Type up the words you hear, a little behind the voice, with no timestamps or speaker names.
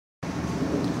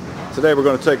Today we're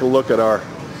going to take a look at our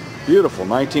beautiful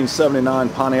 1979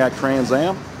 Pontiac Trans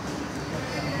Am.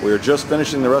 We are just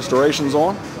finishing the restorations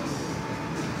on.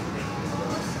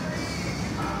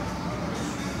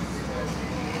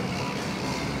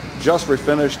 Just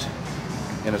refinished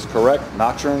in its correct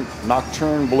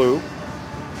nocturne blue.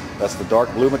 That's the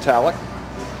dark blue metallic.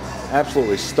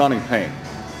 Absolutely stunning paint.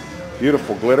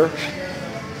 Beautiful glitter.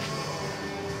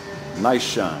 Nice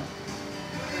shine.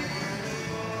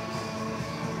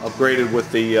 Upgraded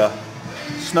with the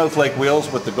snowflake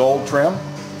wheels with the gold trim.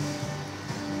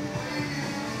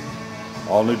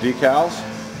 All new decals.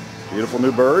 Beautiful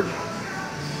new bird.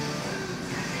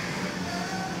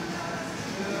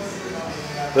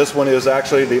 This one is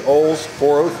actually the Olds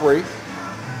 403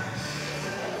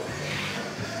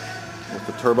 with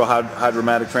the turbo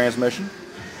hydromatic transmission.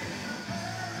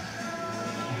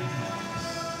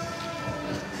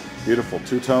 Beautiful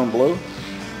two-tone blue.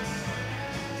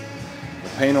 The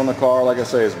paint on the car, like I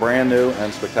say, is brand new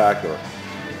and spectacular.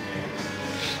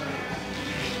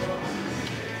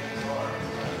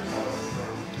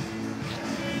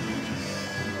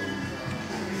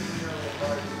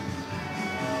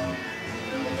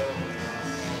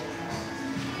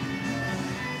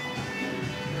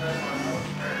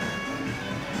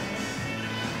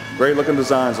 Great looking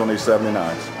designs on these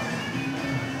 79s.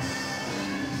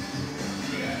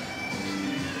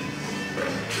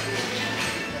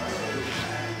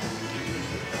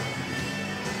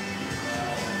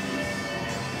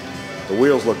 The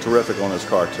wheels look terrific on this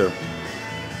car too.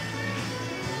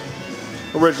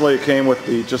 Originally it came with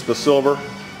just the silver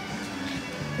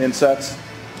insets.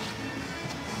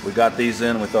 We got these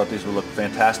in. We thought these would look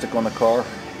fantastic on the car.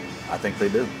 I think they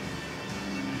do.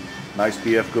 Nice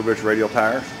PF Goodrich radial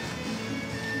tires.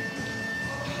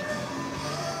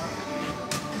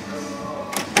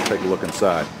 Take a look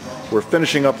inside. We're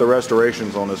finishing up the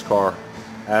restorations on this car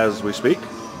as we speak.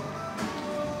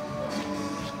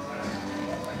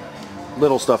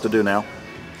 Little stuff to do now.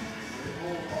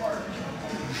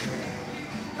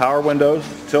 Power windows,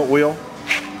 tilt wheel,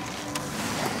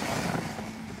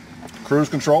 cruise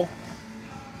control,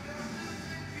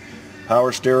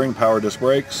 power steering, power disc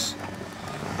brakes,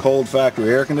 cold factory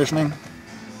air conditioning,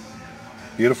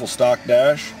 beautiful stock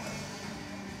dash,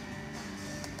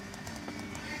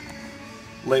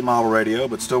 late model radio,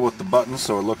 but still with the buttons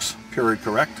so it looks period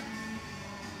correct.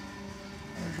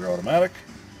 There's your automatic.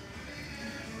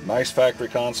 Nice factory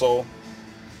console.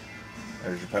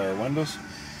 There's your power windows.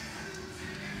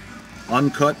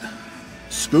 Uncut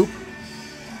scoop.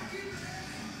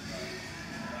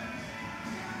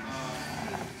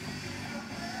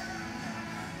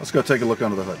 Let's go take a look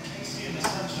under the hood.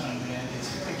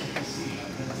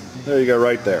 There you go,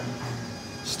 right there.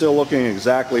 Still looking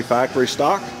exactly factory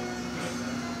stock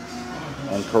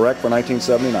and correct for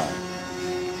 1979.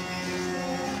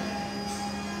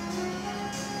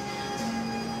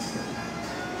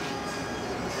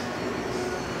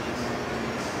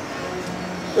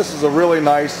 This is a really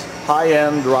nice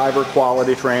high-end driver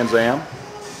quality Trans Am.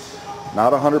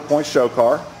 Not a 100-point show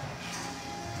car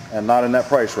and not in that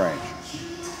price range.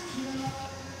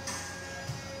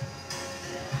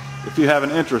 If you have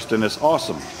an interest in this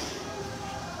awesome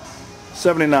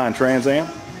 79 Trans Am,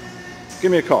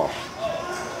 give me a call.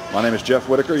 My name is Jeff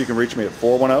Whitaker. You can reach me at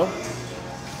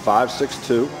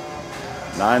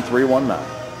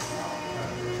 410-562-9319.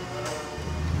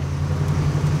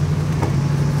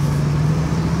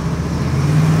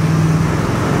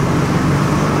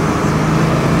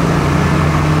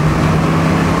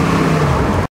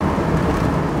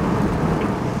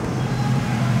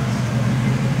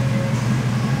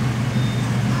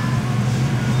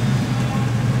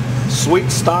 Sweet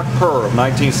stock purr of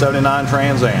 1979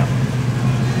 Trans Am.